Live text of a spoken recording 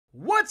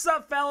What's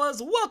up,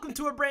 fellas? Welcome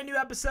to a brand new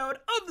episode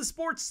of The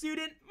Sports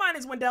Student. My name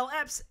is Wendell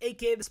Epps,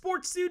 aka The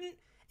Sports Student.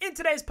 In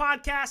today's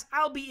podcast,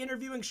 I'll be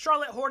interviewing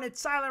Charlotte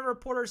Hornets Sideline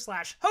Reporter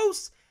 /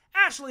 host,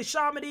 Ashley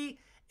ShahAhmadi.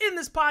 In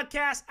this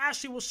podcast,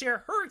 Ashley will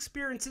share her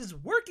experiences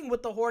working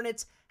with the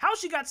Hornets, how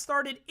she got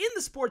started in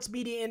the sports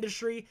media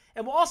industry,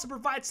 and will also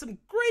provide some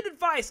great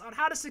advice on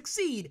how to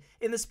succeed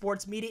in the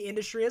sports media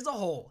industry as a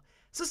whole.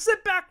 So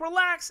sit back,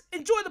 relax,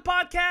 enjoy the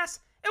podcast,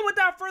 and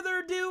without further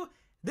ado,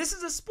 this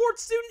is a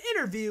sports student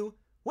interview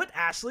with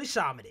Ashley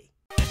ShahAhmadi.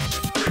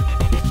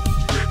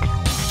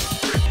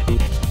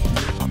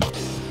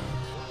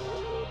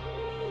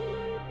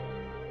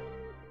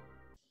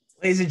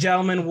 Ladies and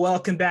gentlemen,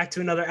 welcome back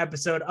to another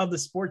episode of The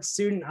Sports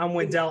Student. I'm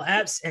Wendell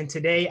Epps, and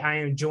today I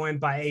am joined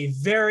by a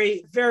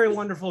very, very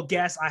wonderful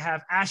guest. I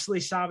have Ashley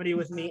ShahAhmadi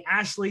with me.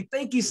 Ashley,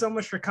 thank you so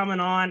much for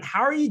coming on.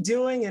 How are you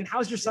doing, and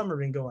how's your summer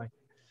been going?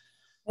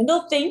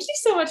 Wendell, thank you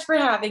so much for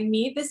having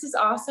me. This is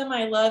awesome.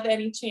 I love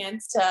any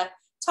chance to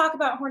talk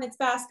about Hornets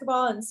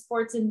basketball and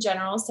sports in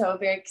general. So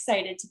very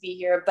excited to be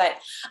here, but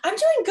I'm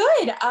doing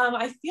good.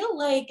 I feel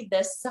like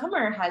the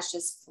summer has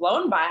just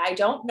flown by. I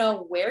don't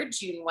know where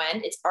June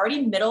went. It's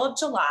already middle of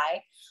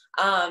July.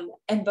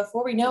 And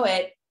before we know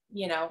it,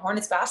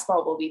 Hornets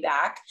basketball will be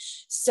back.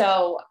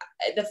 So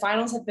the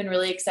finals have been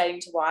really exciting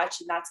to watch,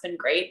 and that's been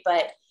great,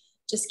 but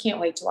just can't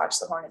wait to watch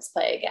the Hornets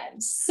play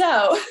again.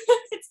 So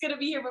it's going to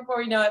be here before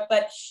we know it,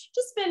 but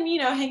just been,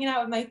 hanging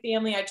out with my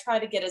family. I try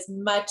to get as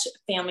much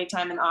family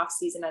time in the off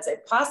season as I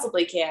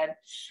possibly can.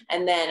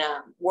 And then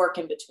work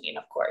in between,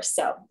 of course.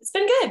 So it's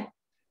been good.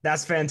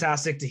 That's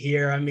fantastic to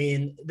hear. I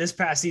mean, this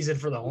past season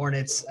for the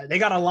Hornets, they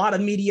got a lot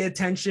of media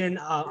attention.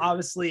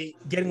 Obviously,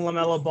 getting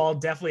LaMelo Ball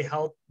definitely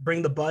helped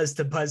bring the buzz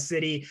to Buzz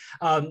City.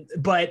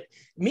 But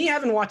me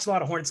having watched a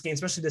lot of Hornets games,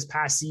 especially this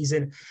past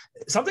season,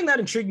 something that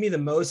intrigued me the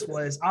most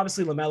was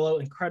obviously LaMelo,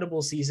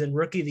 incredible season,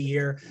 rookie of the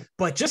year,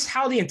 but just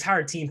how the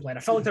entire team played. I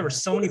felt like there were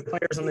so many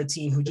players on the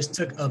team who just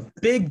took a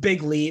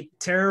big leap.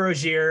 Terry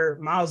Rozier,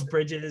 Miles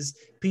Bridges,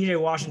 PJ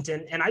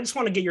Washington. And I just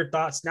want to get your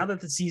thoughts now that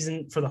the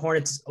season for the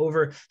Hornets is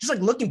over, just like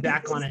looking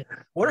back on it,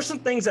 what are some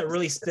things that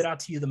really stood out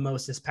to you the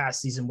most this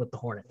past season with the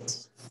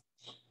Hornets?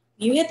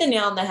 You hit the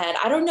nail on the head.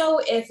 I don't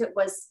know if it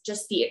was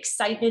just the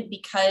excitement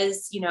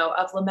because,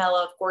 of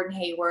LaMelo, of Gordon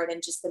Hayward,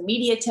 and just the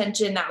media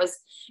attention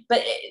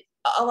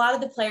a lot of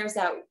the players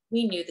that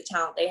we knew the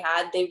talent they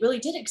had, they really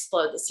did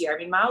explode this year. I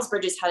mean, Miles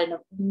Bridges had an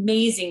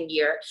amazing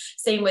year.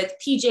 Same with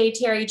PJ,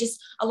 Terry,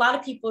 just a lot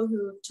of people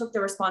who took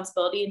the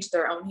responsibility into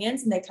their own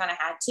hands, and they kind of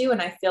had to.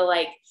 And I feel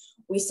like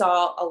we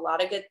saw a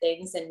lot of good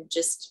things and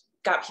just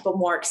got people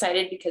more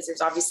excited because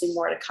there's obviously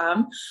more to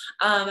come.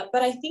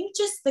 But I think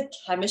just the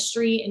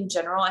chemistry in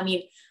general, I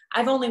mean,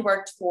 I've only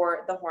worked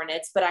for the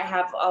Hornets, but I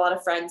have a lot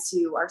of friends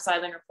who are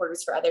sideline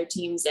reporters for other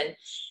teams. And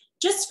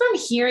just from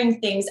hearing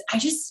things,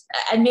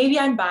 and maybe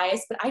I'm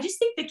biased, but I just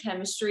think the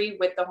chemistry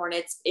with the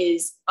Hornets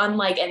is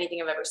unlike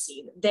anything I've ever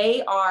seen.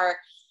 They are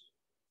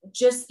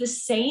just the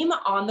same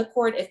on the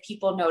court if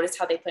people notice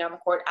how they play on the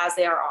court as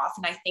they are off.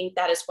 And I think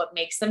that is what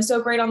makes them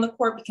so great on the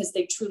court, because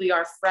they truly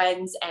are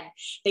friends and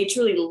they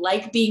truly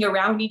like being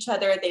around each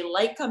other. They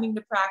like coming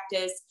to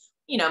practice,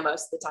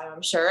 most of the time,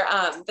 I'm sure.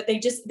 But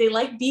they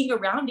like being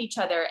around each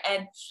other.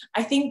 And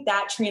I think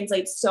that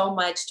translates so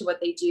much to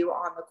what they do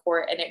on the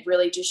court. And it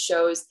really just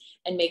shows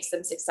and makes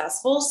them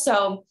successful.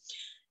 So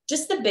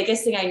just the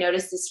biggest thing I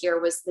noticed this year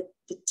was the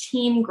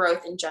team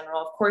growth in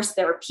general. Of course,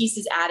 there were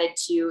pieces added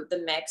to the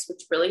mix,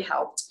 which really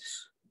helped.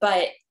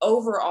 But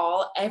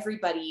overall,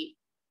 everybody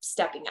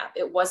stepping up.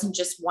 It wasn't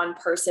just one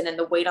person and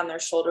the weight on their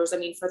shoulders. I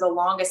mean, for the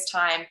longest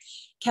time,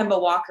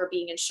 Kemba Walker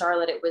being in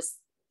Charlotte, it was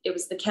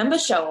the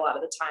Kemba show a lot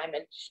of the time,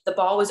 and the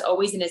ball was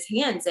always in his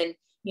hands. And,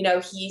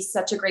 he's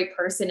such a great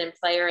person and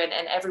player, and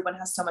everyone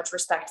has so much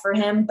respect for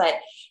him. But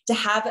to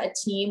have a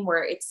team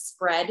where it's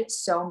spread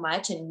so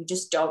much and you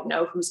just don't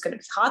know who's going to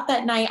be hot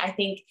that night, I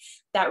think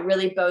that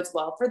really bodes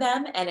well for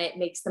them, and it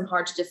makes them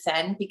hard to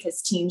defend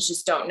because teams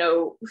just don't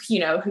know,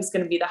 who's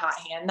going to be the hot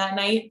hand that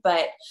night.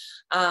 But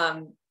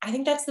I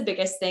think that's the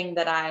biggest thing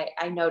that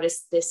I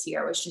noticed this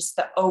year was just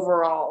the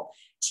overall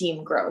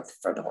team growth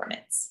for the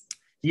Hornets.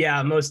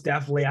 Yeah, most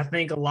definitely. I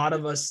think a lot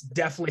of us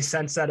definitely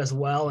sense that as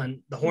well.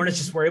 And the Hornets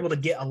just were able to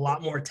get a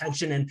lot more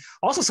attention. And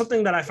also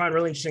something that I find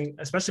really interesting,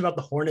 especially about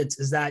the Hornets,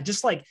 is that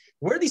just like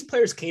where these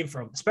players came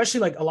from, especially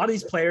like a lot of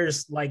these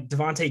players like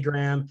Devontae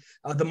Graham,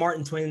 the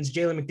Martin twins,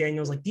 Jalen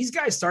McDaniels, like these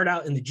guys start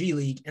out in the G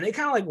League and they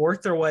kind of like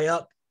work their way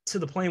up to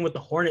the playing with the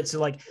Hornets. So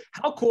like,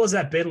 how cool has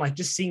that been? Like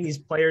just seeing these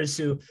players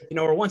who,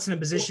 were once in a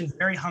position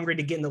very hungry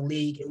to get in the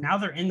league, and now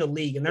they're in the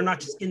league and they're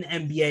not just in the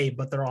NBA,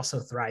 but they're also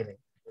thriving.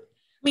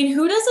 I mean,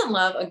 who doesn't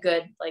love a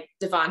good,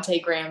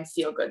 Devontae Graham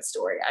feel-good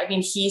story? I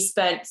mean, he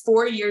spent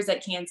 4 years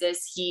at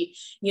Kansas. He,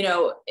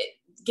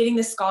 getting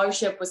the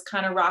scholarship was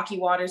kind of rocky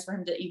waters for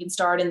him to even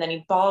start. And then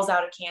he balls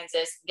out of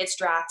Kansas, gets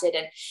drafted.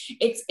 And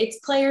it's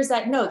players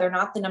that, no, they're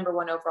not the number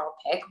one overall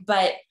pick,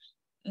 but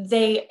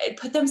they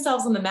put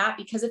themselves on the map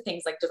because of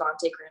things like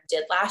Devontae Graham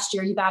did last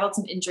year. He battled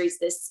some injuries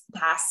this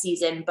past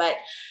season, but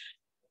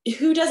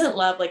who doesn't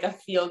love like a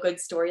feel good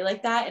story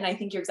like that? And I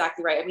think you're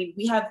exactly right. I mean,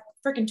 we have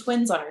freaking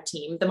twins on our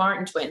team, the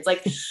Martin twins.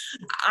 Like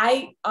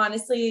I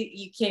honestly,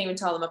 you can't even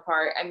tell them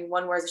apart. I mean,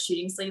 one wears a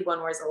shooting sleeve,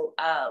 one wears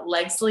a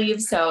leg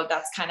sleeve. So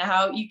that's kind of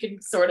how you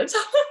can sort of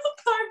tell them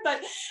apart.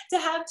 But to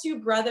have two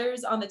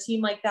brothers on the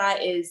team like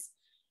that is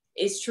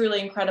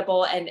truly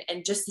incredible. And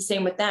just the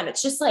same with them.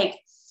 It's just like,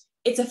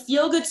 it's a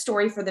feel good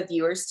story for the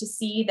viewers to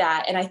see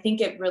that. And I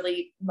think it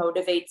really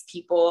motivates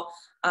people,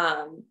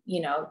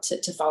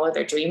 to follow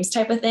their dreams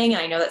type of thing.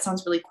 And I know that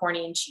sounds really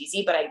corny and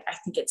cheesy, but I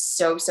think it's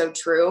so, so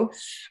true.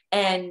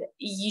 And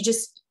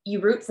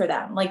you root for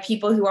them. Like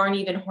people who aren't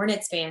even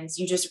Hornets fans,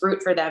 you just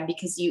root for them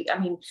because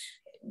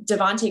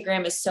Devonte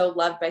Graham is so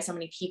loved by so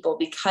many people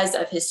because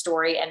of his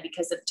story and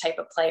because of the type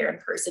of player and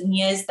person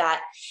he is,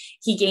 that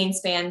he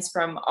gains fans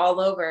from all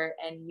over.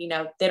 And,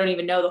 they don't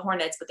even know the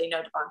Hornets, but they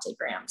know Devonte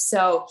Graham.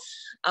 So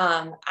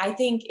I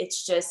think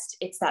it's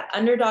that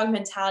underdog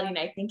mentality. And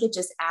I think it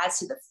just adds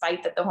to the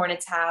fight that the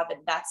Hornets have.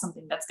 And that's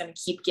something that's going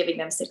to keep giving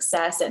them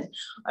success. And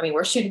I mean,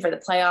 we're shooting for the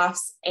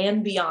playoffs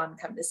and beyond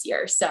come this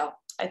year. So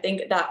I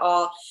think that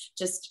all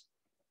just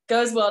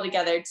goes well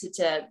together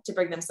to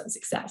bring them some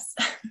success.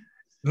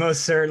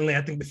 Most certainly.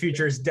 I think the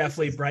future is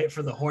definitely bright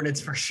for the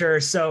Hornets for sure.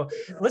 So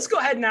let's go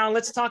ahead now.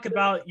 Let's talk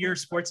about your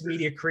sports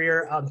media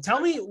career. Tell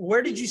me,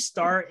 where did you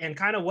start and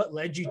kind of what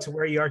led you to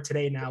where you are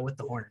today now with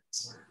the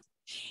Hornets?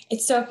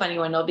 It's so funny,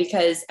 Wendell,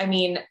 because I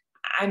mean,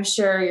 I'm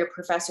sure your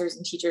professors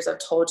and teachers have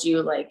told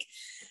you like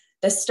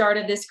the start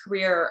of this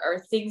career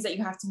or things that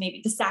you have to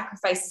the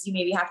sacrifices you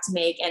maybe have to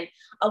make. And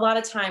a lot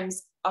of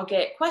times I'll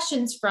get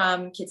questions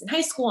from kids in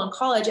high school and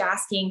college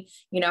asking,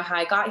 how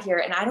I got here.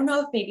 And I don't know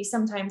if maybe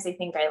sometimes they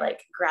think I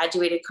like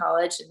graduated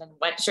college and then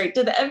went straight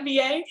to the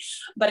NBA,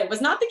 but it was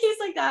not the case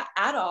like that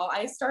at all.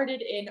 I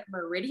started in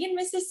Meridian,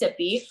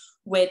 Mississippi,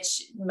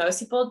 which most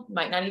people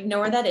might not even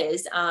know where that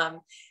is.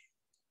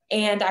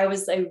 And I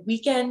was a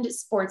weekend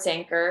sports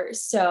anchor.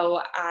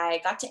 So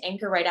I got to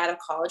anchor right out of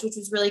college, which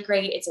was really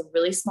great. It's a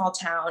really small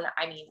town.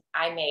 I mean,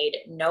 I made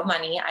no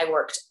money. I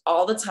worked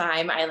all the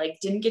time. I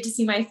didn't get to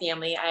see my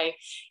family. I,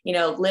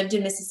 lived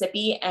in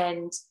Mississippi,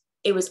 and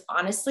it was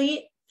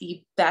honestly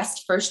the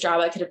best first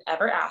job I could have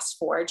ever asked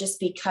for, just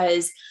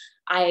because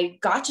I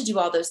got to do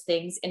all those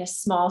things in a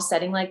small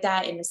setting like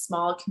that, in a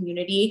small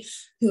community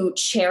who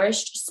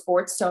cherished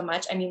sports so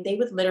much. I mean, they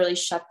would literally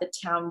shut the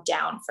town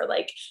down for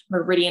like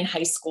Meridian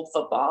high school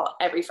football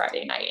every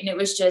Friday night. And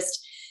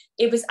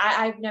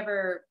I've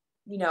never,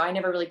 I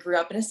never really grew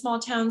up in a small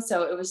town.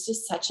 So it was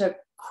just such a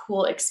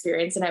cool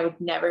experience, and I would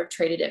never have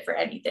traded it for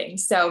anything.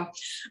 So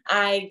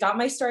I got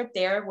my start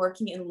there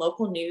working in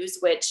local news,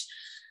 which,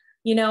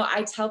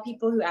 I tell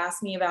people who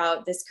ask me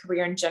about this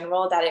career in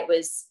general that it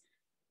was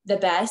the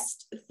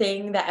best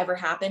thing that ever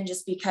happened,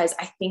 just because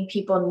I think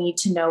people need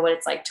to know what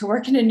it's like to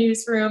work in a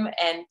newsroom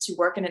and to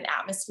work in an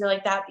atmosphere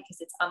like that, because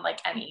it's unlike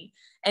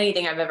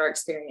anything I've ever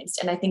experienced.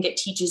 And I think it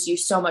teaches you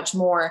so much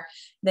more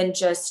than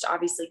just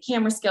obviously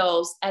camera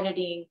skills,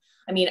 editing.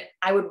 I mean,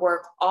 I would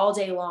work all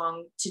day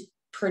long to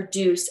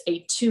produce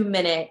a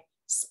 2-minute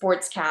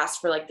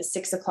sportscast for like the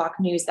 6:00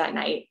 news that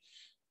night.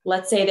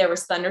 Let's say there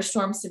was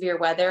thunderstorm, severe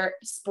weather,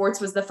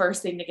 sports was the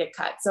first thing to get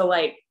cut. So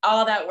like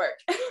all that work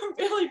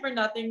really for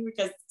nothing,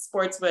 because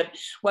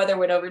weather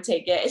would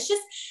overtake it. It's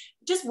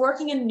just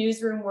working in a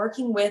newsroom,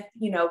 working with,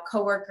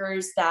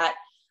 coworkers that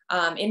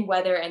in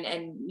weather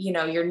and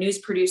your news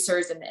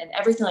producers and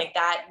everything like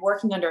that,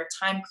 working under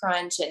a time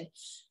crunch and,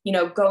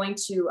 going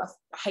to a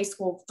high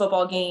school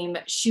football game,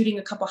 shooting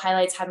a couple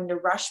highlights, having to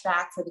rush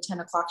back for the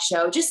 10:00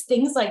 show, just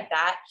things like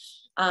that.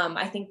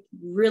 I think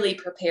really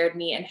prepared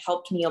me and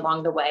helped me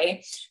along the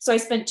way. So I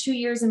spent 2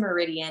 years in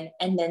Meridian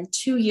and then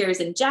 2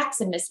 years in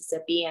Jackson,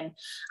 Mississippi. And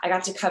I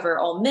got to cover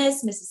Ole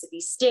Miss, Mississippi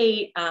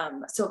State.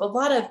 So a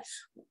lot of,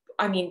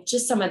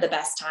 just some of the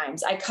best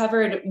times. I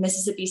covered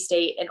Mississippi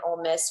State and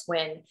Ole Miss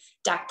when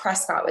Dak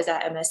Prescott was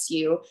at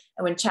MSU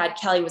and when Chad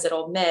Kelly was at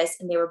Ole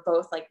Miss, and they were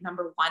both like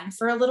 #1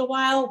 for a little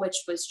while, which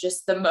was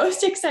just the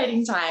most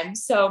exciting time.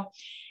 So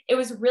it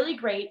was really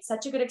great.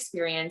 Such a good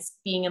experience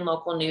being in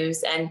local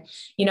news. And,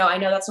 I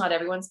know that's not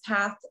everyone's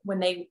path when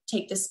they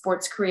take this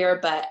sports career,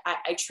 but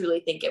I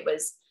truly think it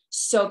was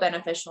so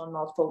beneficial in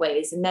multiple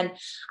ways. And then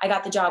I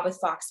got the job with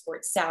Fox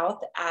Sports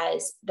South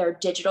as their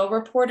digital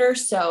reporter.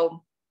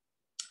 So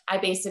I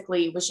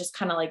basically was just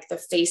kind of like the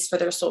face for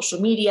their social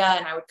media,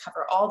 and I would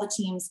cover all the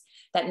teams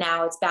that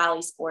now it's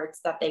Bally Sports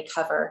that they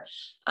cover.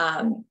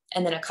 And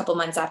then a couple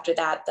months after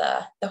that,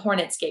 the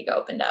Hornets gig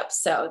opened up.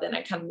 So then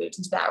I kind of moved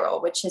into that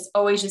role, which has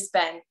always just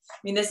been,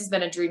 this has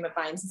been a dream of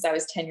mine since I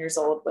was 10 years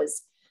old,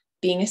 was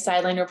being a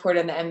sideline reporter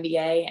in the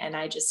NBA. And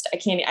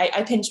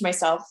I pinch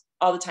myself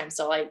all the time.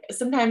 So like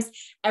sometimes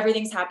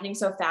everything's happening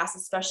so fast,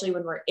 especially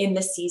when we're in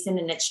the season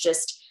and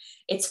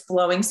it's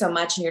flowing so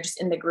much and you're just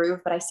in the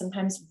groove. But I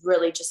sometimes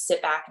really just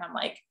sit back and I'm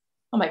like,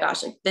 oh my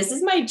gosh, like this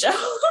is my job.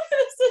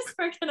 This is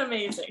freaking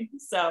amazing.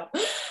 So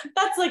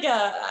that's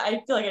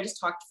I feel like I just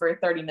talked for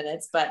 30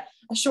 minutes, but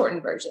a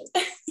shortened version.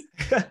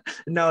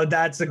 No,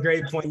 that's a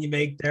great point you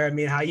make there.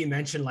 How you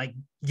mentioned like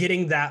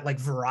getting that like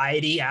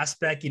variety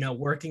aspect,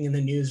 working in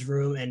the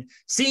newsroom and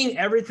seeing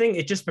everything,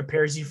 it just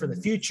prepares you for the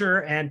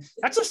future. And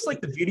that's just like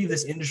the beauty of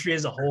this industry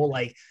as a whole.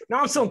 Like now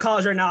I'm still in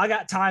college right now. I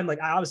got time.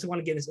 Like I obviously want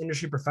to get in this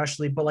industry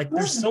professionally, but like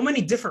there's so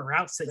many different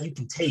routes that you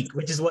can take,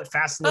 which is what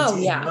fascinates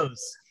me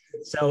most.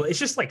 So it's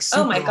just like,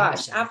 oh my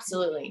gosh,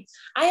 absolutely.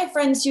 I have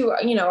friends who,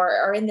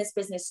 are in this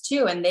business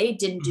too, and they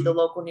didn't do the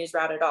local news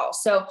route at all.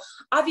 So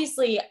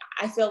obviously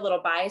I feel a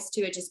little biased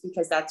to it just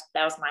because that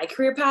was my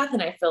career path.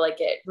 And I feel like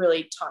it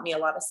really taught me a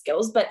lot of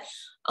skills, but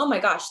oh my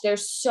gosh,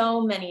 there's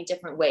so many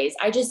different ways.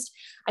 I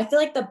feel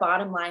like the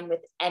bottom line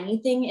with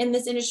anything in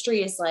this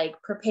industry is like,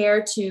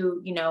 prepare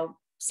to,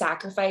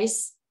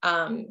 sacrifice.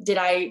 Is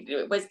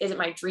it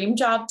my dream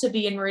job to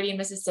be in Meridian,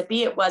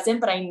 Mississippi? It wasn't,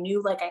 but I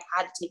knew like I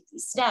had to take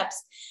these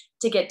steps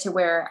to get to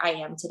where I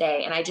am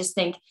today. And I just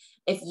think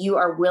if you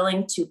are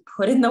willing to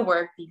put in the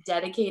work, be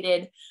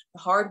dedicated,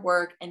 the hard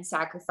work and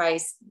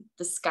sacrifice,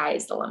 the sky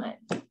is the limit.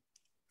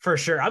 For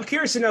sure. I'm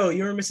curious to know,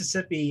 you were in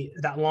Mississippi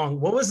that long.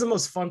 What was the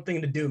most fun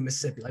thing to do in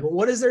Mississippi? Like,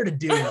 what is there to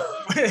do?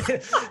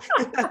 That's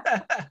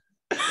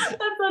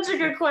such a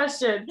good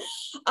question.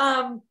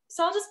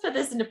 So I'll just put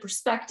this into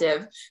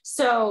perspective.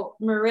 So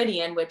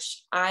Meridian,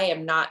 which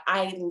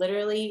I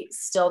literally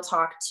still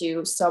talk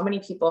to so many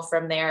people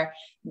from there.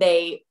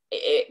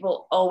 It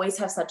will always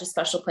have such a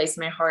special place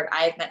in my heart.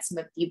 I've met some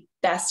of the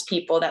best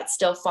people that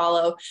still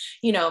follow,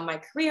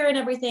 my career and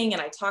everything.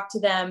 And I talk to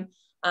them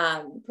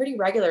pretty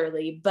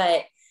regularly,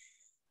 but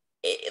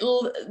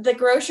the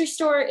grocery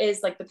store is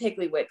like the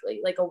Piggly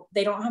Wiggly. Like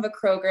they don't have a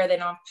Kroger, they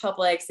don't have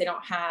Publix, they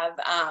don't have,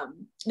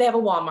 they have a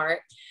Walmart.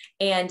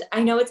 And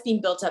I know it's being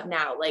built up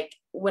now. Like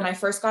when I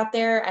first got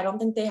there, I don't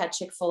think they had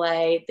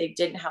Chick-fil-A. They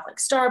didn't have like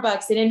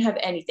Starbucks. They didn't have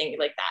anything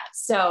like that.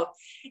 So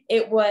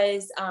it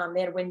was,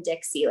 they had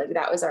Winn-Dixie, like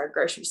that was our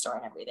grocery store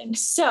and everything.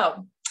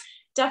 So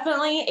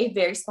definitely a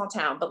very small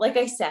town. But like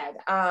I said,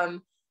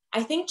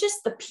 I think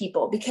just the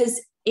people,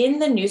 because in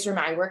the newsroom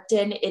I worked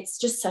in, it's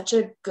just such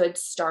a good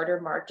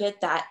starter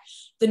market that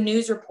the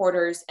news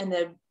reporters and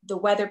the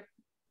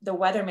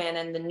weatherman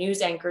and the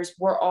news anchors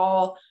were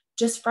all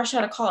just fresh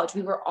out of college.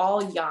 We were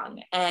all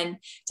young, and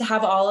to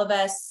have all of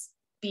us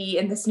be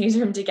in this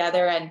newsroom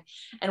together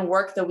and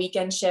work the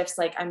weekend shifts.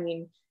 Like, I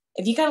mean,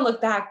 if you kind of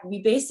look back,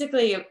 we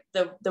basically,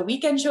 the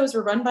weekend shows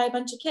were run by a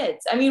bunch of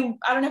kids. I mean,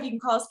 I don't know if you can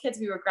call us kids.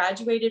 We were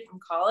graduated from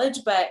college,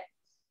 but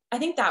I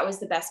think that was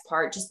the best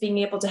part, just being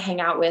able to hang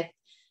out with,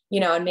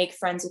 and make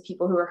friends with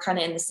people who are kind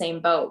of in the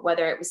same boat,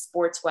 whether it was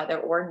sports, weather,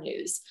 or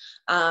news.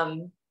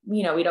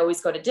 We'd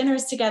always go to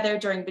dinners together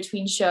during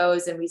between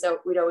shows, and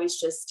we'd always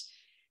just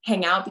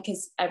hang out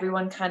because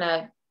everyone kind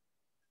of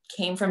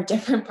came from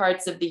different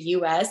parts of the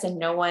US and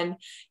no one,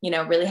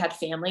 really had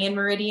family in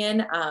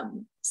Meridian.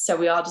 So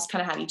we all just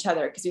kind of had each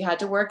other because we had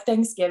to work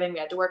Thanksgiving, we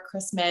had to work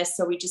Christmas.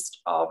 So we just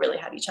all really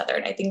had each other.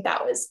 And I think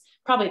that was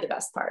probably the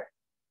best part.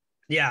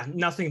 Yeah,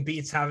 nothing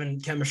beats having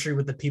chemistry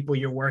with the people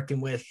you're working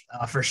with,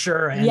 for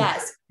sure. And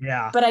yes.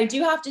 Yeah. But I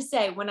do have to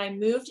say, when I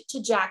moved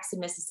to Jackson,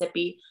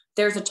 Mississippi,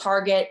 there's a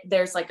Target,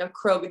 there's like a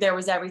Kroger, there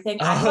was everything.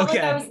 I felt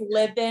like I was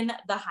living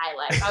the high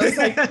life. I was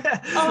like,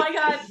 oh my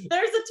God,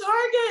 there's a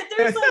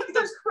Target,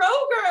 there's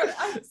Kroger.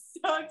 I'm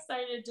so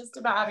excited just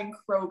about having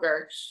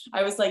Kroger.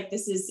 I was like,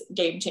 this is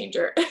game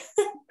changer.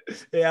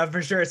 Yeah,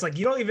 for sure. It's like,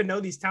 you don't even know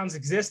these towns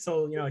exist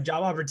till, a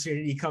job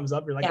opportunity comes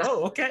up. You're like,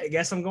 oh, okay, I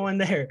guess I'm going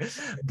there.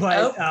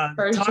 But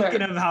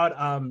talking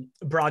about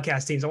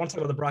broadcast teams, I want to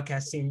talk about the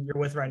broadcast team you're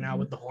with right now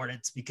with the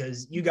Hornets,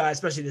 because you guys,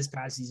 especially this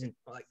past season,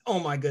 like, oh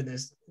my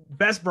goodness,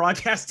 best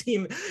broadcast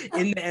team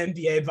in the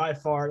NBA by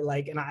far.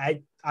 Like, and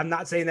I'm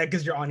not saying that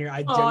because you're on here.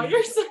 I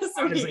you're so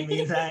honestly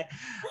mean that.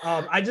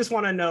 I just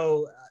want to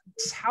know,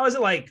 just how is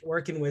it like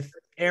working with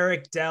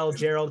Eric, Dell,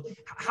 Gerald?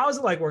 How is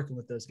it like working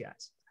with those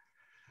guys?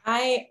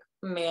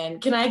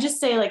 Can I just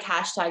say like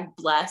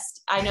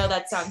 #blessed? I know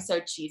that sounds so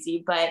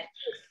cheesy, but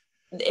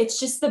it's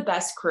just the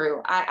best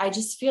crew. I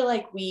just feel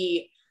like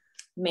the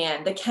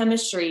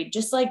chemistry,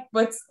 just like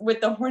what's with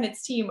the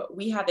Hornets team,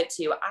 we have it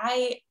too.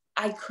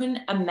 I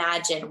couldn't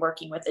imagine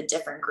working with a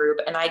different group.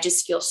 And I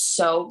just feel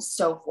so,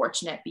 so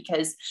fortunate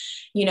because,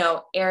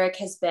 Eric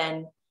has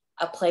been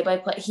a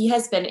play-by-play. He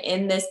has been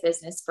in this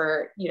business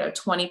for,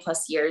 20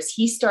 plus years.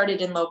 He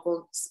started in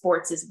local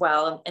sports as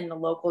well, in the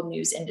local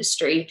news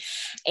industry,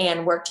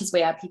 and worked his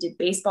way up. He did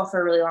baseball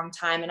for a really long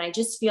time. And I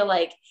just feel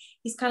like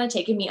he's kind of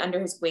taken me under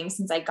his wing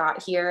since I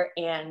got here.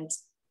 And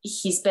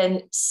he's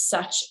been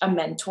such a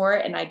mentor.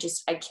 And I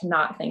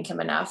cannot thank him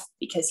enough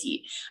because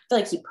I feel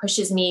like he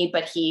pushes me,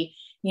 but he,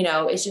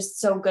 is just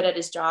so good at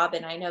his job.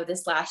 And I know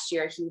this last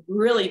year he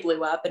really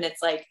blew up, and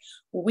it's like,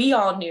 we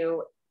all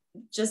knew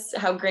just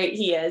how great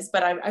he is,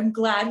 but I'm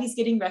glad he's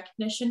getting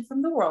recognition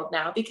from the world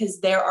now, because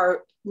there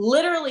are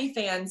literally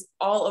fans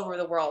all over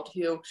the world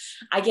who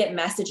I get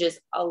messages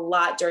a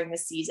lot during the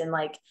season,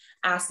 like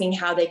asking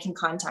how they can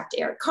contact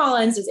Eric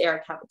Collins. Does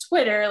Eric have a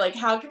Twitter? Like,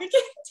 how can we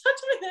get in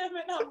touch with him?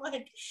 And I'm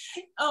like,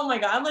 oh my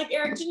God, I'm like,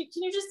 Eric, can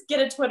you just get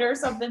a Twitter or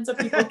something so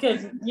people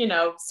can,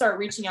 start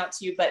reaching out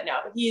to you? But no,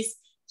 he's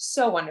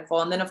so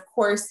wonderful. And then of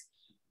course,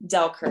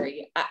 Dell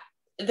Curry.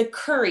 the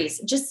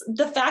Currys, just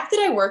the fact that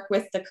I work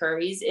with the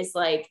Currys is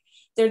like,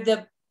 they're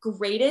the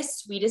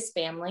greatest, sweetest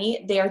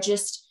family. They are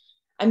just,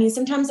 I mean,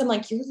 sometimes I'm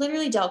like, you're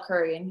literally Dell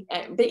Curry.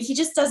 But he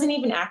just doesn't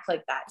even act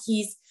like that.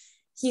 He's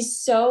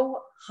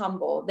so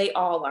humble. They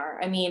all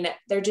are. I mean,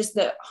 they're just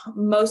the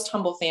most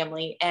humble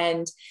family.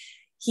 And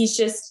he's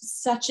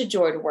just such a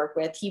joy to work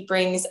with. He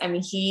brings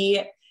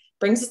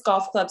his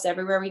golf clubs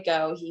everywhere we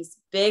go. He's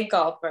a big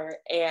golfer,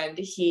 and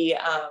he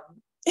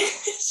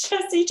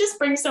just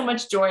brings so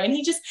much joy. And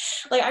he just,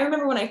 like, I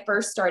remember when I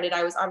first started,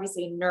 I was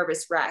obviously a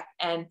nervous wreck,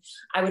 and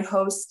I would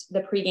host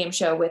the pregame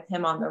show with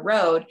him on the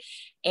road,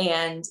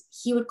 and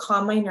he would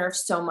calm my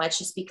nerves so much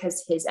just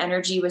because his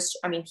energy was,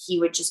 I mean, he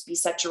would just be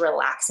such a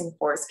relaxing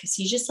force, because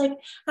he's just like,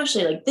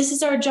 actually, like, this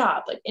is our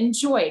job, like,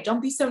 enjoy it,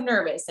 don't be so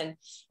nervous. And,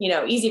 you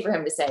know, easy for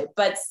him to say,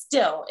 but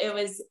still,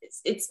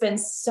 it's been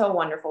so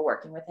wonderful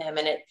working with him.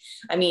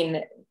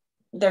 And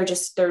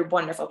they're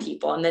wonderful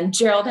people. And then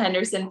Gerald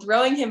Henderson,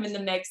 throwing him in the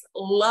mix,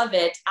 love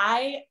it.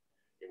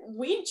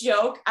 We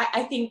joke,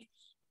 I think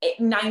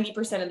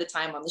 90% of the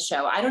time on the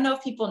show, I don't know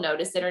if people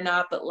notice it or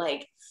not, but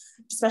like,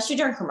 especially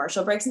during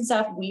commercial breaks and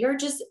stuff, we are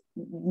just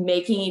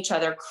making each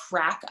other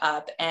crack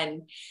up.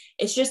 And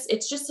it's just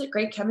a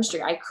great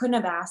chemistry. I couldn't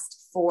have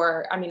asked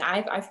for, I mean,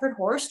 I've heard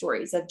horror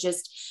stories of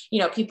just, you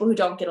know, people who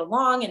don't get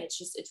along, and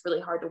it's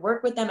really hard to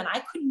work with them. And I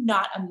could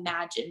not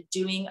imagine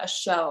doing a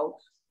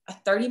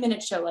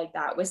 30-minute show like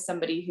that with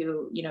somebody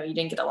who, you know, you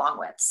didn't get along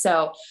with.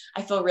 So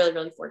I feel really,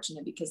 really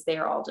fortunate, because they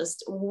are all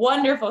just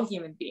wonderful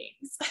human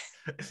beings.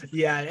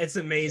 Yeah, it's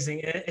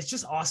amazing. It's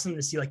just awesome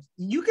to see, like,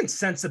 you can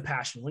sense the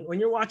passion when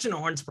you're watching a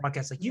Hornets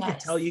broadcast. Like, you can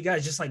tell you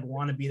guys just like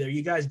want to be there.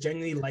 You guys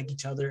genuinely like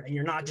each other, and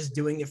you're not just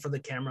doing it for the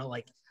camera.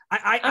 Like,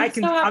 I'm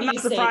not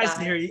surprised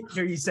to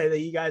hear you say that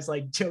you guys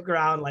like joke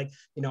around, like,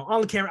 you know,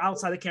 on the camera,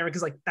 outside the camera,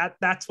 because like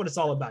that's what it's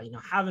all about, you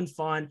know, having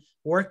fun,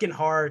 working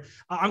hard.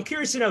 I'm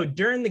curious to know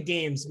during the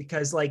games,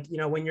 because like, you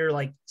know, when you're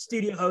like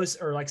studio host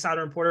or like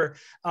sideline reporter,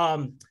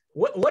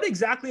 what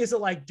exactly is it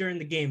like during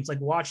the games,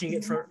 like watching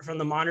it from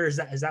the monitor?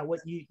 Is that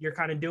what you're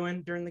kind of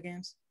doing during the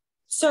games?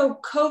 So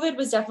COVID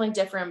was definitely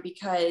different,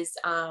 because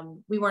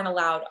we weren't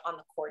allowed on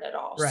the court at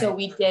all. Right. So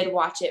we did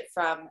watch it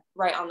from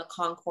right on the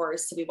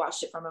concourse. So we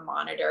watched it from a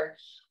monitor,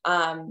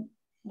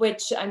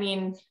 which, I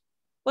mean,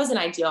 wasn't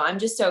ideal. I'm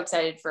just so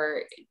excited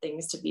for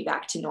things to be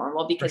back to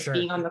normal, because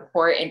being on the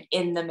court and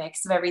in the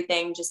mix of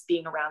everything, just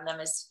being around them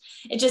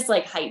it just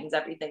like heightens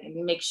everything, and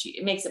it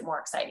makes it more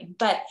exciting.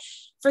 But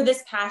for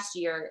this past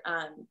year,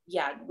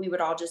 we would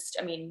all just,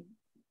 I mean,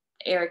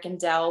 Eric and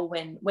Dell,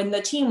 when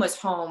the team was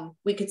home,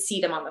 we could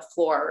see them on the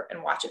floor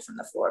and watch it from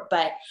the floor.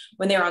 But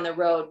when they were on the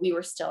road, we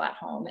were still at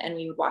home, and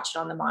we would watch it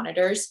on the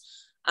monitors.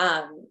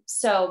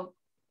 So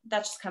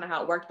that's just kind of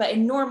how it worked. But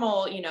in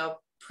normal, you know,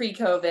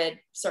 pre-COVID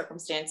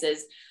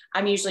circumstances,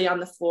 I'm usually on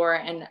the floor,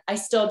 and I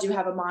still do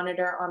have a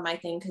monitor on my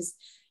thing, because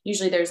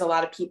usually there's a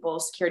lot of people,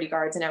 security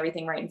guards and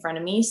everything right in front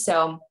of me.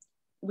 So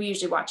we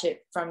usually watch it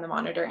from the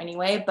monitor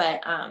anyway.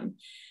 But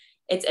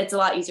it's a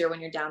lot easier when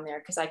you're down there,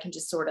 because I can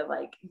just sort of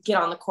like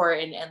get on the court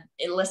and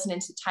listen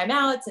into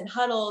timeouts and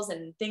huddles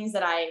and things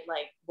that I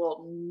like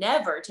will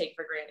never take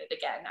for granted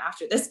again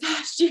after this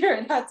past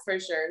year. That's for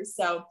sure.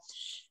 So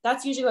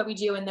that's usually what we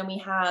do. And then we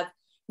have,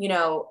 you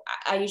know,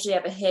 I usually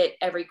have a hit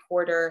every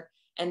quarter,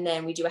 and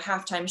then we do a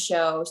halftime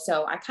show.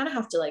 So I kind of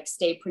have to like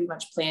stay pretty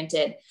much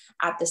planted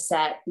at the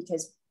set,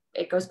 because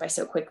it goes by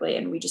so quickly,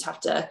 and we just have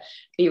to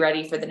be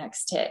ready for the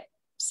next hit.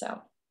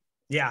 So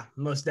yeah,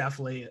 most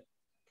definitely.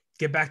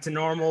 Get back to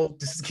normal,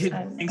 just get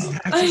things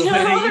back to the way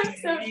I'm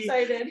so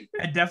excited.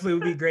 It definitely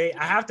would be great.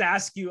 I have to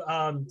ask you,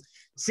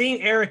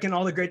 seeing Eric and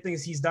all the great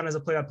things he's done as a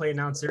play-by-play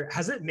announcer,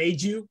 has it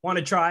made you want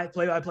to try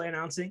play-by-play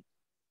announcing?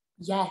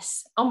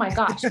 Yes. Oh my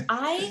gosh.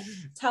 I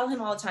tell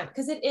him all the time,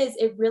 because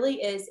it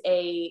really is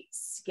a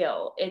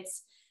skill.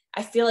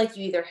 I feel like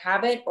you either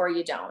have it or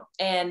you don't.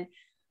 And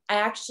I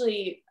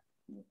actually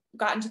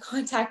got into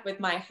contact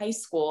with my high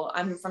school.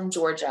 I'm from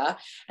Georgia,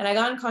 and I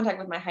got in contact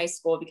with my high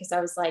school because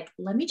I was like,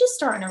 let me just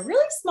start on a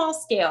really small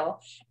scale,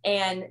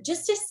 and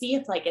just to see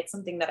if like it's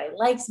something that I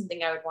like,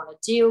 something I would want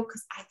to do,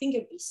 because I think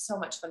it'd be so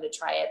much fun to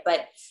try it.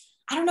 But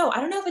I don't know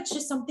if it's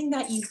just something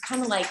that you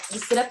kind of like, you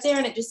sit up there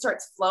and it just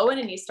starts flowing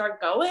and you start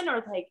going,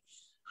 or like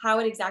how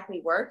it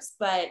exactly works.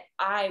 But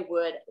I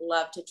would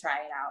love to try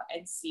it out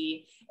and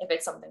see if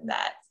it's something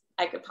that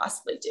I could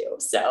possibly do.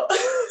 So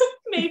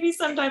maybe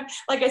sometime,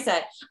 like I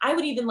said, I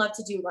would even love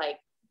to do like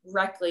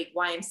rec league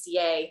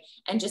YMCA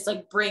and just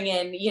like bring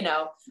in, you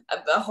know,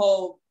 a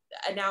whole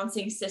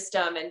announcing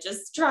system and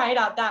just try it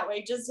out that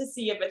way, just to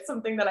see if it's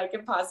something that I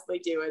can possibly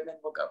do. And then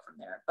we'll go from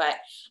there. But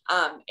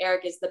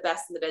Eric is the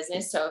best in the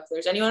business. So if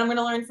there's anyone I'm going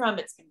to learn from,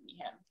 it's going to be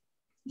him.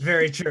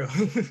 Very true.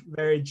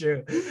 Very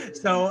true.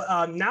 So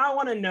now I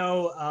want to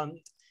know,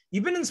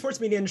 you've been in the sports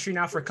media industry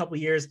now for a couple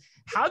of years.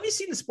 How have you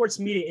seen the sports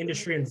media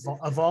industry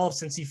evolve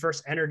since you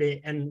first entered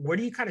it? And where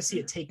do you kind of see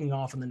it taking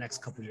off in the next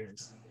couple of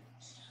years?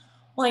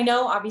 Well, I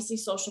know obviously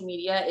social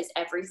media is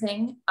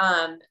everything.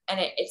 And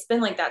it's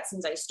been like that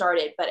since I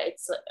started, but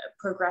it's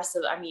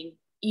progressive. I mean,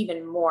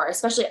 even more,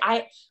 especially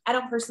I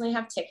don't personally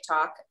have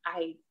TikTok.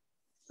 I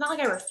not like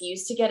I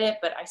refuse to get it,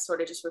 but I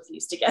sort of just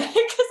refuse to get it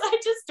because I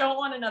just don't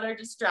want another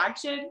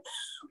distraction.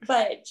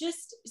 But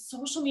just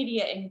social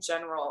media in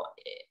general,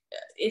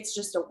 it's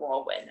just a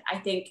whirlwind. I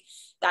think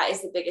that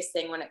is the biggest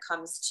thing when it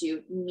comes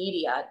to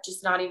media,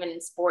 just not even in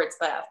sports,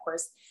 but of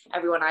course,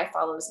 everyone I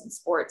follow is in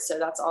sports. So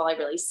that's all I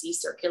really see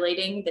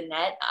circulating the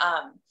net.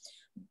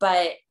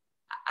 But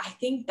I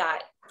think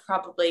that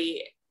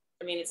probably,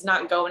 I mean, it's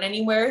not going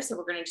anywhere. So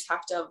we're going to just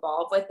have to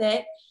evolve with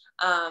it.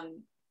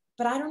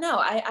 But I don't know.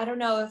 I don't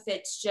know if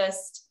it's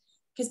just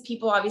because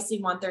people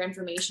obviously want their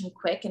information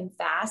quick and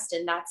fast.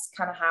 And that's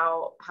kind of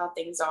how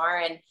things are.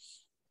 And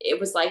it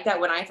was like that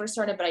when I first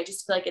started, but I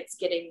just feel like it's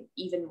getting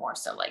even more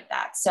so like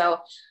that. So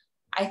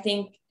I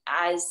think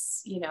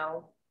as, you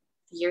know,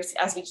 years,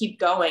 as we keep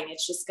going,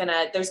 it's just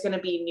there's going to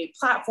be new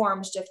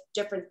platforms,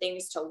 different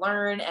things to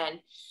learn. And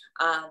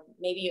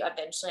maybe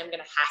eventually I'm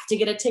going to have to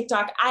get a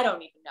TikTok. I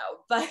don't even know,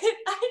 but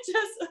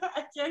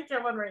I can't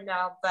get one right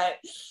now, but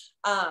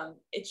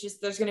it's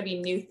just, there's going to be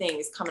new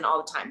things coming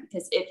all the time,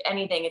 because if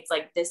anything, it's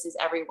like, this is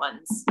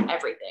everyone's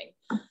everything.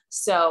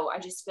 So I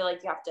just feel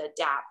like you have to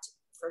adapt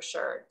for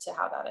sure to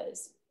how that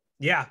is.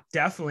 Yeah,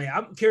 definitely.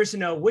 I'm curious to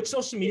know, which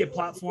social media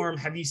platform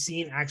have you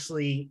seen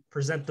actually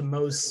present the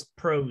most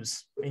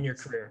pros in your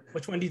career?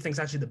 Which one do you think is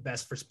actually the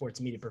best for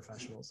sports media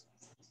professionals?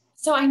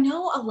 So I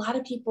know a lot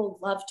of people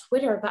love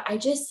Twitter, but I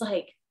just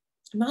I'm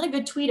not a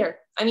good tweeter.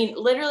 I mean,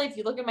 literally, if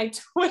you look at my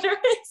Twitter,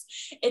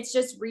 it's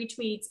just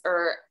retweets,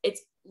 or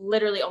it's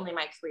literally only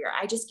my career.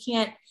 I just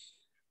can't,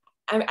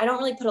 I don't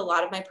really put a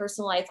lot of my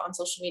personal life on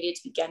social media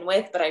to begin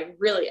with, but I've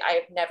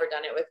never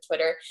done it with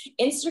Twitter.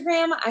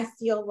 Instagram, I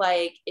feel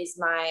like is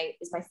my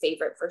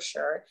favorite for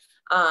sure.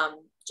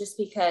 Just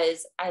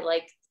because I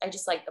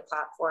just like the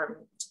platform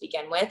to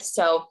begin with.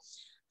 So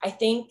I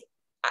think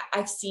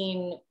I've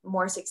seen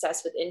more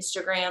success with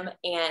Instagram,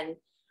 and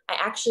I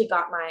actually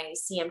got my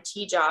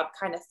CMT job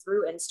kind of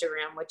through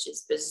Instagram, which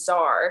is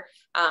bizarre.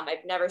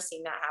 I've never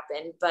seen that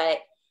happen, but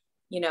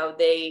you know,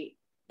 they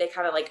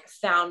kind of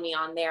found me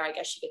on there, I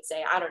guess you could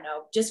say, I don't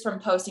know, just from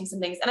posting some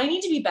things. And I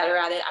need to be better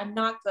at it. I'm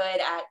not good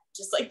at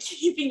just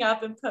keeping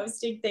up and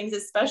posting things,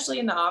 especially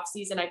in the off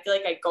season. I feel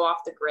like I go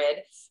off the grid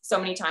so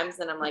many times,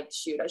 and I'm like,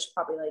 shoot, I should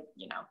probably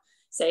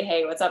say,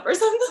 hey, what's up, or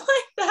something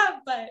like that.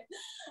 But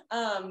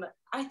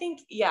I think,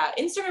 yeah,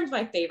 Instagram's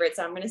my favorite.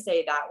 So I'm going to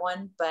say that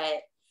one,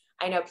 but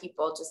I know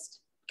people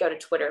just go to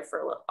Twitter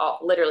for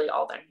literally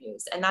all their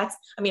news. And that's,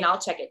 I mean, I'll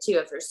check it too.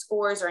 If there's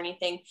scores or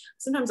anything,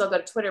 sometimes I'll go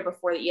to Twitter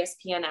before the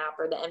ESPN app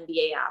or the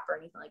NBA app or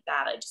anything like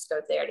that. I just go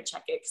there to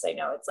check it, because I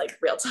know it's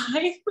real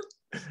time.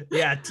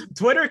 Yeah.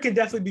 Twitter can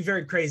definitely be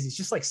very crazy. It's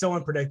just so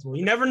unpredictable.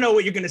 You never know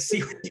what you're going to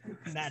see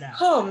in that app.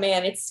 Oh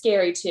man, it's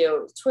scary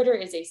too. Twitter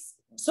is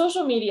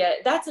social media.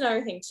 That's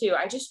another thing too.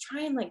 I just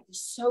try and be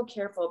so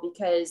careful,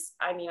 because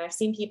I mean, I've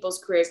seen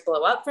people's careers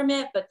blow up from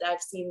it, but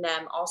I've seen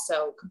them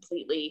also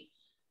completely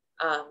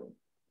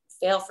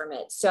fail from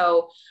it.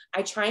 So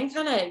I try and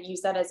kind of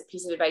use that as a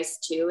piece of advice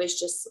too, is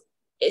just,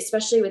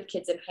 especially with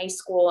kids in high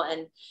school,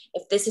 and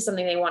if this is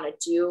something they want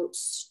to do,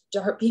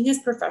 start being as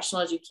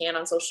professional as you can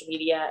on social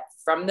media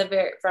from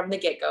the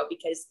get-go,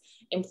 because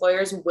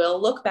employers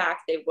will look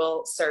back, they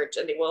will search,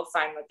 and they will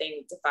find what they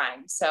need to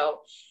find. So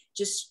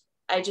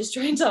I just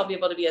try and tell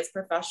people to be as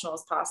professional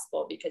as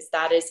possible, because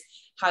that is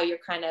how you're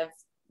kind of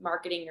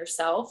marketing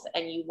yourself,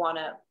 and you want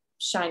to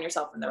shine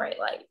yourself in the right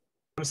light.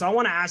 So I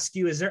want to ask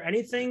you, is there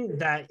anything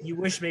that you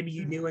wish maybe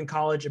you knew in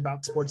college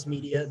about sports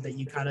media that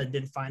you kind of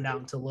didn't find out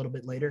until a little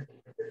bit later?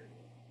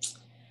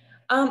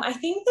 I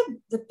think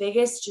the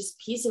biggest just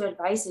piece of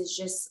advice is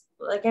just,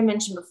 like I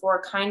mentioned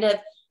before, kind of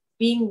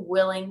being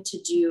willing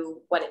to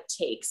do what it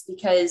takes,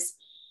 because,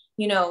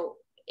 you know,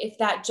 if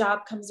that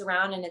job comes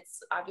around and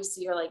it's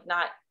obviously you're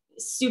not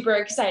super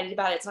excited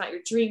about it, it's not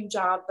your dream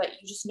job, but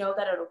you just know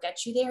that it'll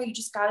get you there. You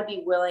just got to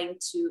be willing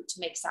to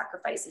make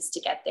sacrifices to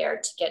get there,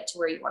 to get to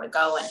where you want to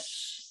go,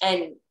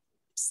 and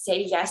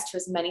say yes to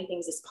as many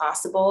things as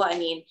possible. I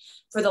mean,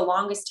 for the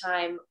longest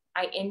time,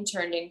 I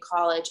interned in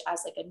college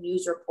as a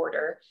news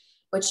reporter,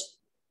 which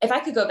if I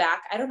could go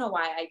back, I don't know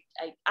why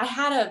I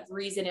had a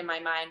reason in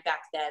my mind back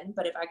then,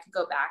 but if I could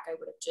go back, I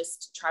would have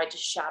just tried to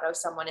shadow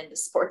someone in the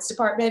sports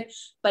department.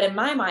 But in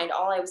my mind,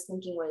 all I was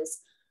thinking was,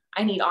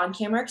 I need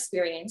on-camera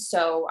experience.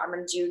 So I'm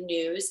going to do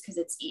news, because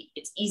it's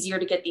easier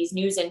to get these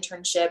news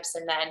internships.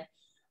 And then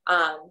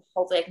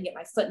hopefully I can get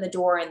my foot in the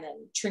door and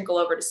then trickle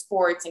over to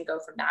sports and go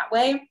from that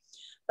way.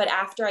 But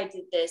after I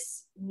did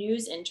this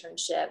news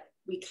internship,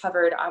 we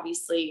covered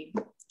obviously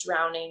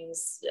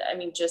drownings. I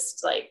mean,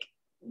 just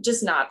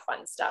not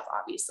fun stuff,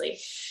 obviously.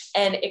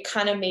 And it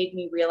kind of made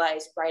me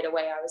realize right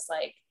away, I was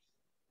like,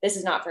 this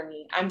is not for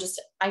me.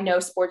 I know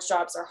sports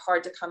jobs are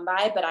hard to come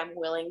by, but I'm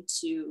willing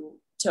to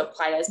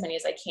apply to as many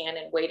as I can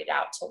and wait it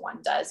out till one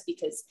does,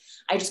 because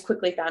I just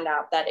quickly found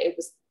out that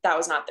that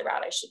was not the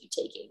route I should be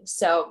taking.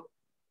 So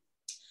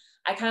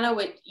I kind of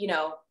would,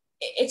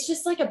 it's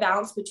just a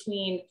balance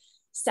between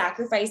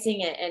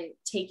sacrificing and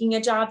taking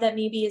a job that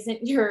maybe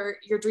isn't your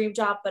dream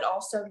job, but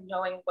also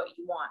knowing what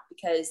you want.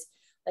 Because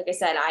like I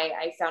said,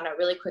 I found out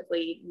really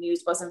quickly,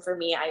 news wasn't for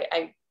me.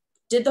 I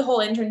did the whole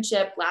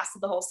internship,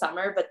 lasted the whole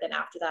summer. But then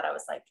after that, I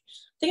was like,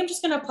 I think I'm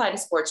just going to apply to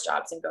sports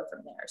jobs and go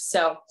from there.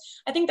 So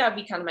I think that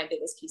would be kind of my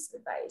biggest piece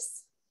of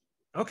advice.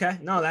 Okay.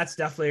 No, that's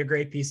definitely a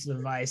great piece of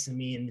advice. I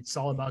mean, it's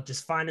all about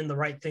just finding the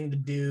right thing to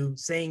do,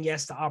 saying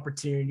yes to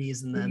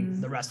opportunities, and then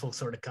the rest will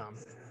sort of come.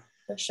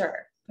 For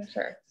sure.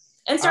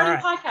 And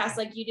starting podcasts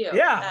like you do.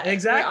 Yeah,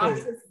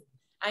 exactly.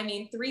 I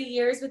mean, 3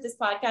 years with this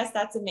podcast,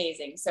 that's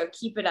amazing. So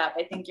keep it up.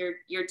 I think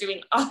you're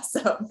doing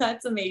awesome.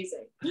 That's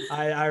amazing.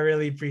 I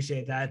really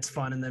appreciate that. It's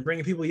fun. And then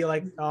bringing people you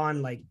like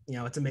on, like,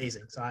 it's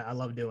amazing. So I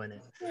love doing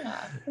it.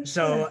 Yeah.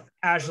 So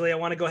Ashley, I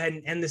want to go ahead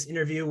and end this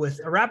interview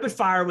with a rapid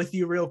fire with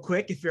you real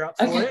quick, if you're up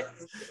for it.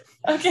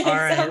 Okay. All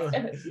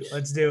right,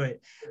 let's do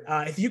it.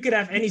 If you could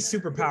have any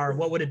superpower,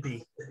 what would it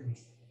be?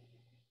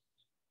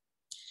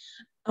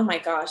 Oh my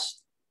gosh.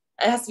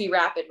 It has to be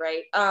rapid,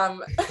 right?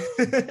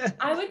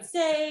 I would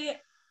say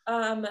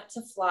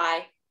to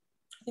fly.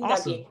 I think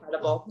That'd be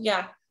incredible.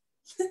 Yeah.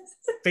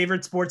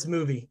 Favorite sports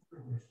movie?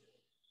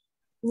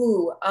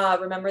 Ooh,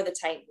 Remember the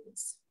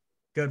Titans.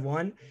 Good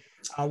one.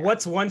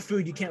 What's one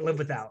food you can't live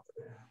without?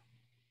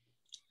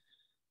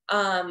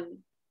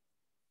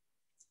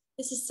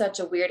 This is such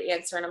a weird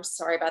answer, and I'm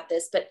sorry about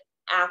this, but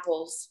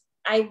apples.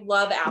 I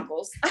love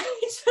apples.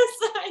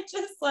 I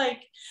just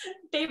like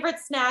favorite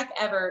snack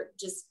ever.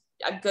 Just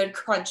a good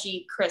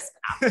crunchy crisp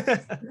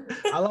apple.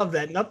 I love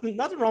that.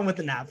 Nothing wrong with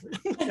an apple.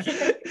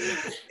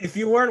 If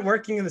you weren't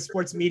working in the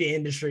sports media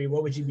industry,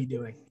 what would you be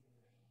doing?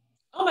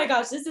 Oh my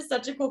gosh, this is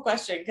such a cool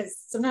question, because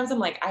sometimes I'm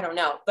like, I don't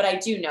know, but I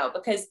do know,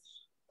 because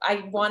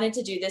I wanted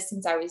to do this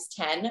since I was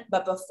 10,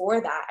 but before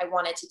that I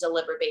wanted to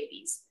deliver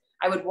babies.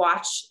 I would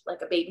watch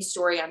like a baby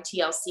story on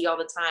TLC all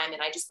the time,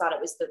 and I just thought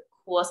it was the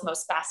coolest,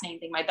 most fascinating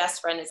thing. My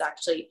best friend is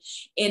actually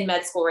in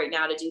med school right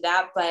now to do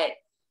that, but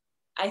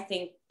I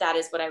think that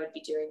is what I would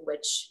be doing,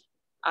 which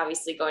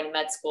obviously going to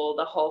med school,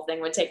 the whole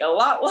thing would take a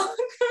lot longer,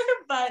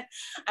 but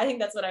I think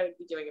that's what I would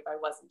be doing if I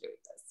wasn't doing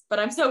this. But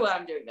I'm so glad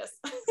I'm doing this.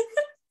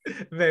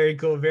 Very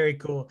cool. Very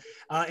cool.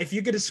 If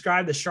you could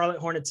describe the Charlotte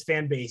Hornets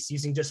fan base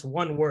using just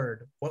one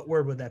word, what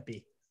word would that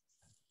be?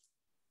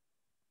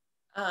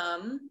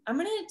 I'm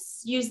going to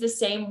use the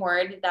same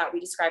word that we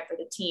described for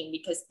the team,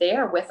 because they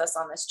are with us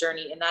on this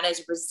journey, and that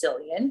is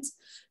resilient.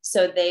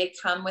 So they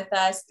come with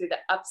us through the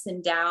ups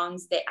and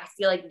downs. I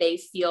feel like they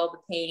feel the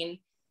pain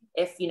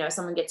if,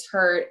 someone gets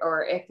hurt,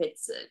 or if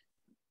it's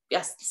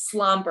a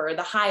slump, or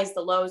the highs,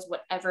 the lows,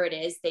 whatever it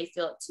is, they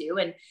feel it too.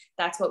 And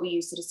that's what we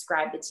use to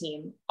describe the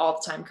team all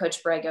the time.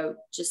 Coach Borrego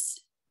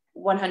just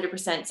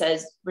 100%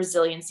 says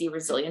resiliency.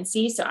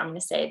 So I'm going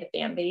to say the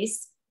fan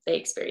base, they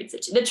experience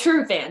it too. The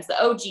true fans,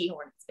 the OG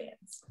Hornets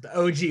fans. The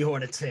OG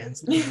Hornets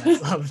fans. I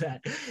love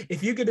that.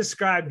 If you could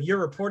describe your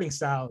reporting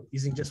style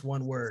using just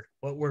one word,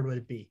 what word would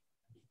it be?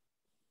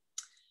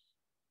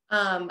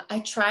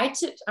 I try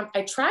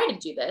to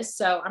do this.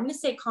 So I'm going to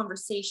say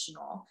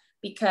conversational,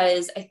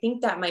 because I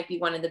think that might be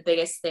one of the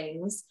biggest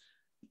things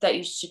that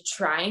you should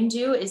try and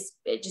do. Is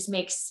it just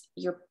makes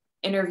your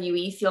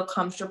interviewee feel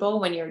comfortable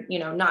when you're,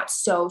 not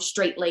so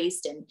straight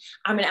laced, and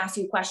I'm going to ask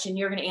you a question,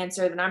 you're going to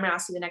answer, then I'm going to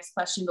ask you the next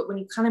question. But when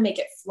you kind of make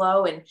it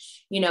flow, and,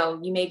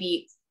 you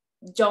maybe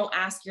don't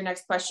ask your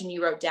next question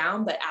you wrote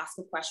down, but ask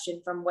a question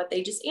from what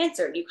they just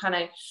answered. You kind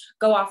of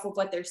go off of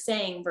what they're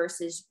saying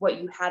versus what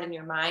you had in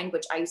your mind,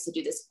 which I used to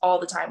do this all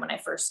the time when I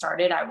first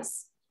started. I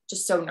was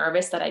just so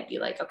nervous that I'd be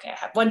like, okay, I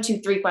have 1,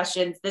 2, 3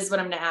 questions. This is what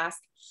I'm going to ask.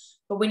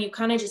 But when you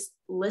kind of just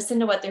listen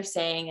to what they're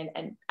saying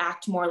and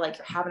act more like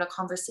you're having a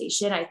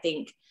conversation, I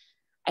think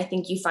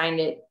you find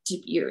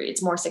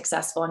it's more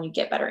successful, and you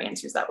get better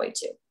answers that way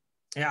too.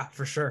 Yeah,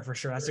 for sure.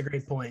 That's a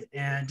great point.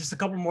 And just a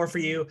couple more for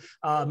you.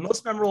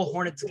 Most memorable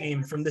Hornets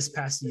game from this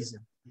past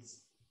season.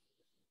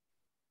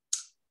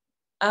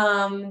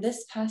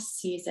 This past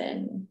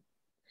season,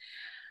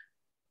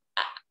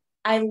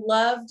 I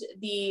loved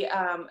the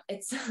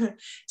it's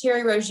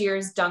Terry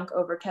Rozier's dunk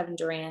over Kevin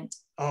Durant.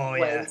 Oh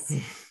yeah.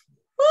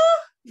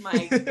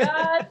 My God.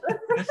 That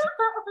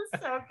was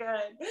so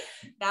good.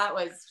 That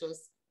was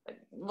just,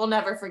 we'll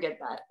never forget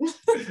that.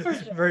 For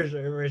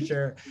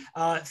sure.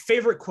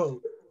 Favorite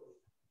quote?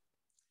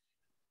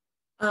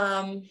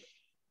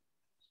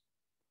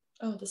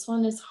 This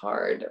one is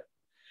hard.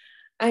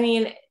 I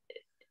mean,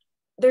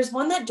 there's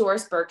one that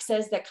Doris Burke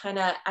says that kind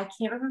of, I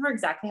can't remember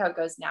exactly how it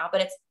goes now, but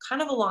it's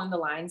kind of along the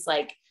lines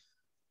like,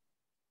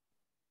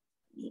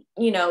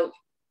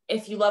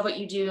 if you love what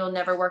you do, you'll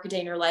never work a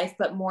day in your life.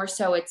 But more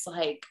so, it's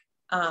like,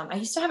 I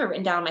used to have it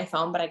written down on my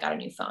phone, but I got a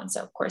new phone.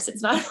 So of course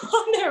it's not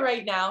on there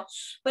right now,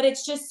 but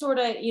it's just sort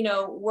of,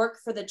 work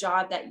for the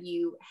job that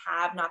you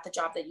have, not the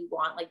job that you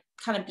want. Like,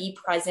 kind of be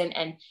present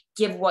and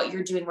give what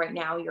you're doing right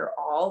now your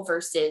all,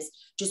 versus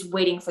just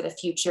waiting for the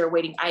future,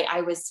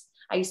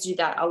 I used to do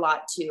that a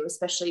lot too,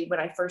 especially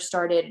when I first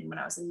started and when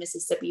I was in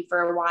Mississippi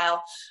for a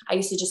while. I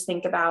used to just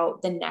think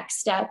about the next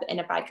step. And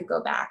if I could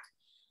go back,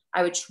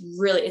 I would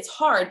really, it's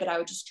hard, but I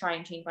would just try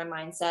and change my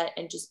mindset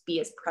and just be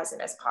as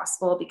present as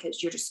possible,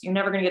 because you're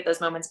never going to get those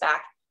moments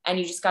back. And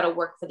you just got to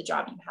work for the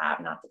job you have,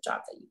 not the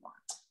job that you want.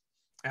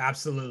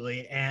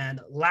 Absolutely. And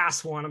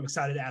last one, I'm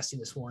excited to ask you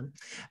this one.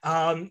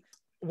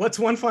 What's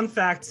one fun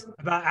fact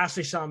about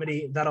Ashley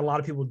ShahAhmadi that a lot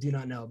of people do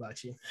not know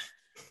about you?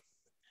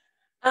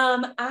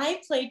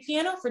 I played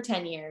piano for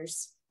 10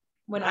 years.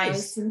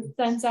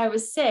 Since I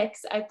was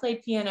 6, I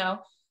played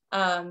piano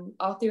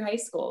all through high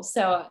school.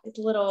 So it's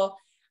a little,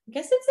 I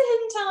guess it's a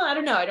hidden talent. I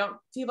don't know.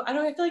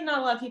 I feel like not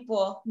a lot of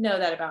people know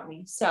that about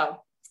me. So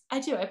I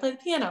do. I play the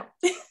piano.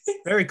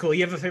 Very cool.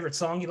 You have a favorite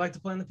song you'd like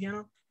to play on the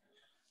piano?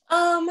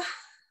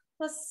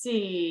 Let's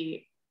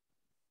see.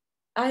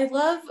 I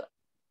love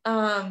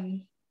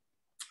the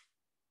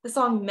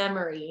song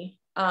Memory.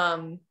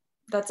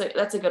 That's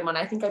a good one.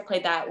 I think I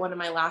played that one of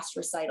my last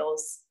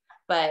recitals,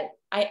 but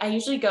I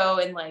usually go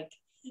and like,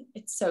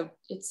 it's so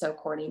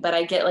corny, but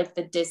I get like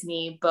the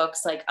Disney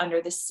books, like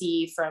Under the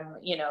Sea from,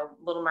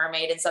 Little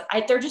Mermaid and stuff.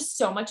 They're just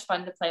so much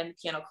fun to play on the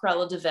piano.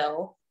 Cruella de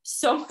Vil,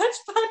 so much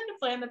fun to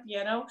play on the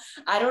piano.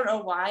 I don't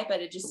know why,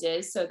 but it just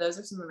is. So those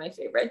are some of my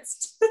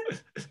favorites.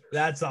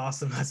 That's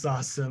awesome. That's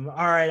awesome.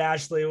 All right,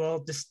 Ashley.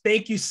 Well, just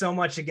thank you so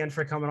much again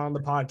for coming on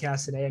the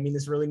podcast today. I mean,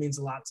 this really means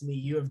a lot to me.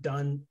 You have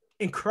done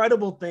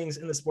incredible things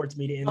in the sports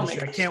media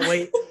industry. I can't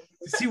wait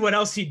to see what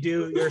else you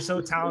do. You're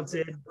so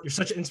talented. You're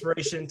such an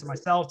inspiration to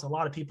myself, to a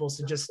lot of people.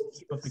 So just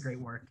keep up the great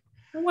work.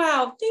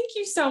 Wow. Thank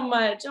you so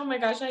much. Oh my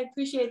gosh. I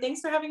appreciate it. Thanks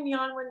for having me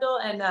on, Wendell,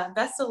 and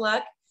best of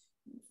luck.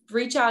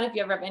 Reach out if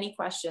you ever have any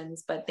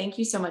questions, but thank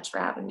you so much for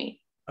having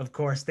me. Of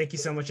course. Thank you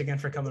so much again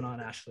for coming on,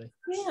 Ashley.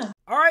 Yeah.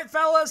 All right,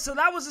 fellas. So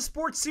that was a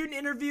sports student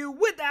interview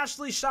with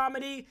Ashley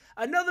ShahAhmadi.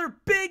 Another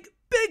big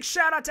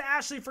shout out to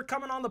Ashley for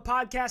coming on the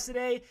podcast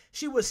today.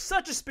 She was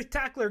such a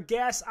spectacular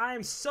guest. I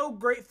am so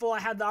grateful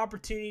I had the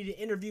opportunity to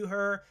interview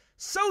her.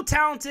 So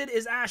talented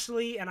is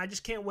Ashley, and I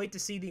just can't wait to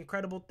see the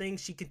incredible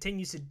things she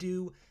continues to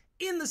do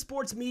in the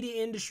sports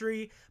media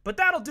industry. But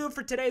that'll do it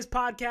for today's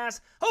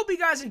podcast. Hope you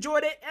guys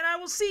enjoyed it, and I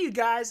will see you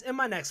guys in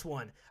my next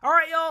one. All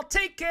right, y'all.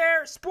 Take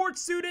care.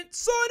 Sports student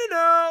signing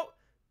out.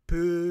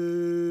 Peace.